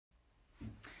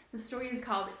The story is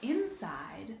called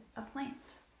Inside a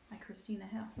Plant by Christina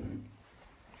Hill.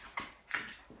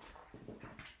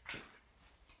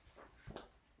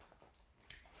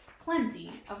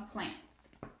 Plenty of plants.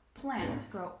 Plants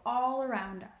grow all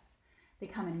around us. They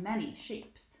come in many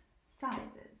shapes,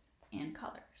 sizes, and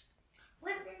colors.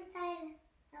 What's inside?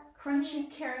 Crunchy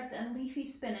carrots and leafy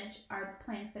spinach are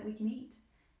plants that we can eat.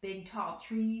 Big tall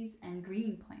trees and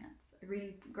green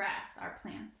grass are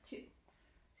plants too.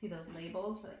 See those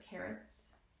labels for the carrots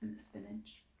and the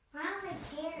spinach? I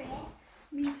like carrots.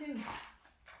 Me too.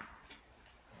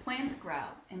 Plants grow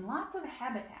in lots of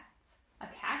habitats. A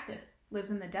cactus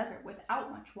lives in the desert without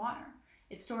much water.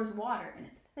 It stores water in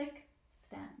its thick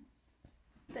stems.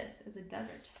 This is a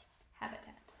desert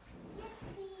habitat. I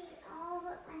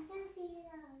can see the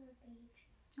other page.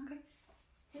 Okay.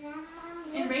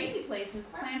 And In rainy places,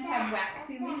 plants have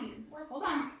waxy What's that? leaves. What's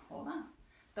Hold on.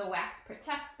 The wax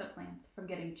protects the plants from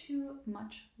getting too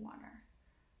much water.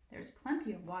 There's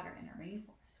plenty of water in a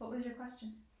rainforest. What was your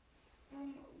question? What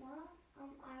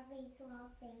are these little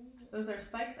things? Those are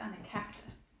spikes on a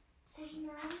cactus.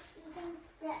 Mom,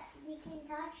 we can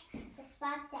touch the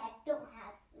spots that don't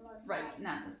have little spikes. Right,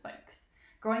 not the spikes.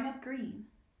 Growing up green.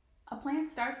 A plant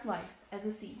starts life as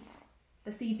a seed.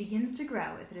 The seed begins to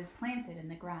grow if it is planted in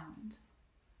the ground.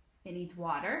 It needs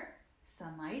water,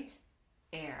 sunlight,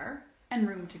 air, and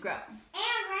room to grow.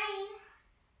 And rain.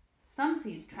 Some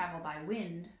seeds travel by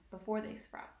wind before they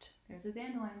sprout. There's a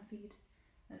dandelion seed.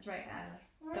 That's right, Adler.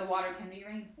 The water can be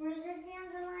rain. Where's the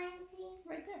dandelion seed?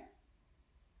 Right there.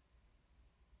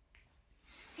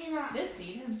 Hang on. This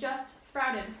seed has just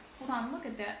sprouted. Hold on, look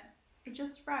at that. It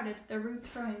just sprouted. The roots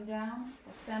growing down,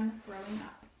 the stem growing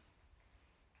up.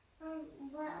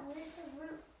 Where's the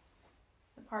root?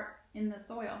 The part in the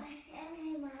soil. And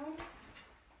hey, Mom,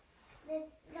 is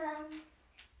there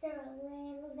a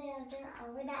little bit of dirt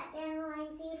over that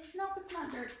dandelion seed? Nope, it's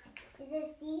not dirt. Is it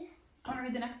seed? I want to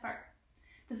read the next part.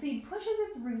 The seed pushes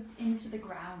its roots into the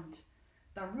ground.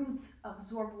 The roots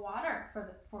absorb water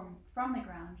from the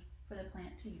ground for the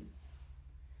plant to use.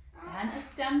 Then a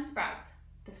stem sprouts.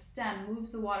 The stem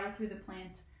moves the water through the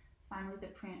plant. Finally, the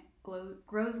plant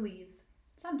grows leaves,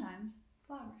 sometimes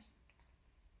flowers.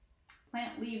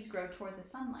 Plant leaves grow toward the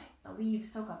sunlight. The leaves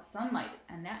soak up sunlight,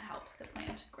 and that helps the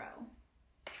plant grow.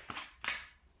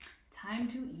 Time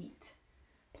to eat.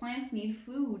 Plants need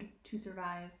food to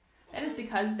survive. That is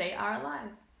because they are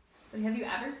alive. But have you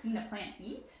ever seen a plant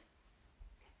eat?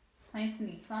 Plants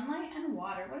need sunlight and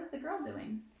water. What is the girl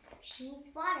doing? She's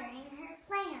watering her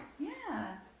plant.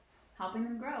 Yeah, helping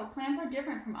them grow. Plants are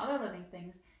different from other living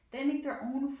things. They make their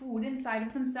own food inside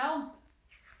of themselves.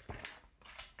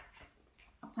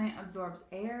 A plant absorbs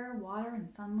air, water, and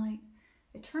sunlight.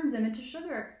 It turns them into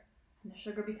sugar, and the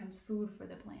sugar becomes food for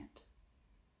the plant.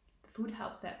 The food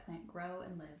helps that plant grow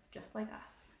and live, just like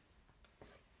us.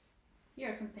 Here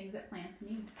are some things that plants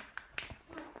need.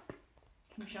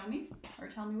 Can you show me or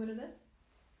tell me what it is?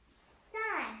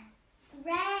 Sun,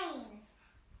 rain,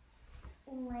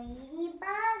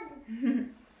 ladybugs.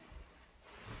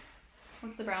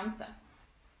 What's the brown stuff?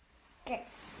 Dirt.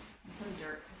 And some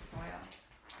dirt or soil.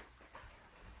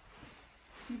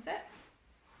 You sit.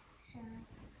 Sure.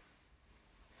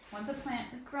 Once a plant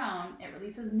is grown, it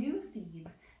releases new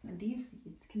seeds, and these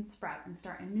seeds can sprout and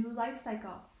start a new life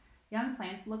cycle. Young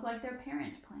plants look like their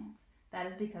parent plants. That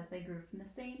is because they grew from the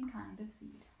same kind of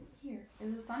seed. Here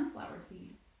is a sunflower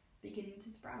seed beginning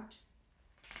to sprout.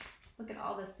 Look at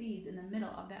all the seeds in the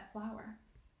middle of that flower.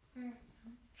 Why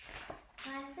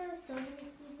is there so many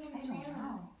seeds in the I don't middle?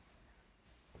 know.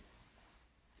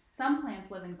 Some plants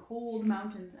live in cold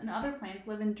mountains and other plants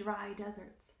live in dry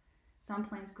deserts. Some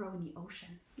plants grow in the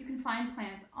ocean. You can find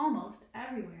plants almost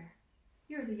everywhere.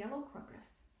 Here is a yellow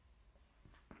crocus.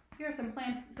 Here are some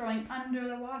plants growing under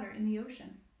the water in the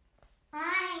ocean.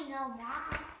 I know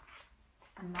moss.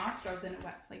 And moss grows in a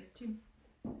wet place too.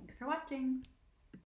 Thanks for watching.